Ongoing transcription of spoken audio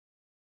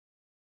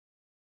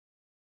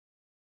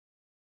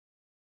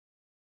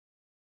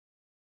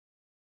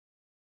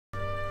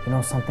You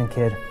know something,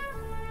 kid?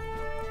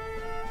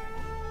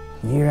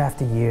 Year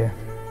after year,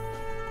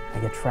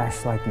 I get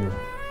trashed like you.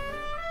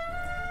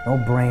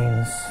 No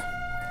brains.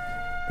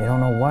 They don't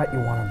know what you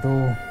want to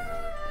do.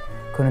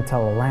 Couldn't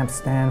tell a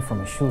lampstand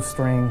from a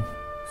shoestring.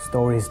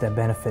 Stories that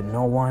benefit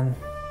no one.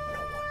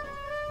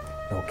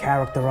 No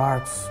character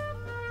arcs.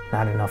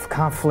 Not enough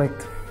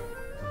conflict.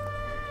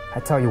 I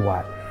tell you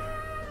what,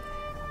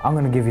 I'm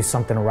gonna give you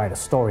something to write a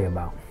story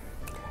about.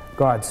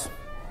 Guards,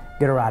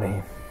 get her out of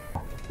here.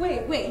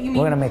 Wait, you mean...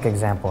 We're gonna make an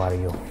example out of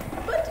you.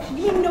 What?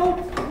 You know,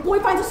 boy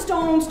finds a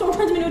stone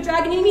turns him into a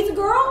dragon, and he meets a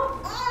girl?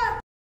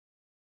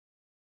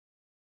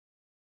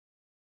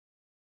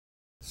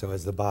 So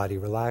as the body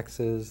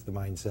relaxes, the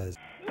mind says,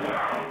 Au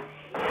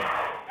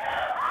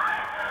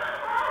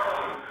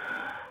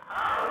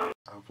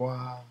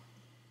revoir,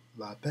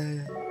 la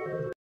paix.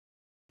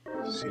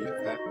 See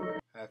that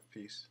half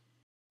piece.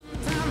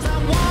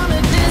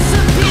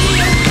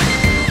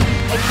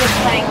 It's just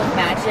playing with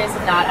matches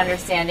and not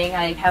understanding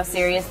like how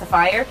serious the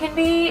fire can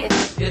be.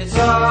 It's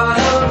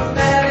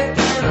automatic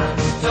and I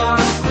start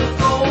with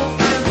gold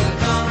and the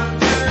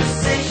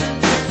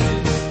conversation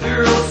turns to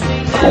girls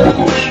swing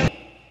down.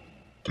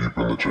 Deep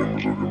in the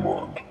chambers of your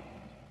mind,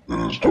 it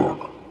is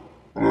dark,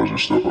 but as you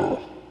step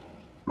out,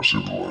 you'll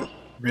see the light.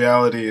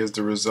 Reality is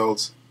the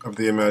result of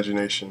the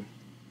imagination.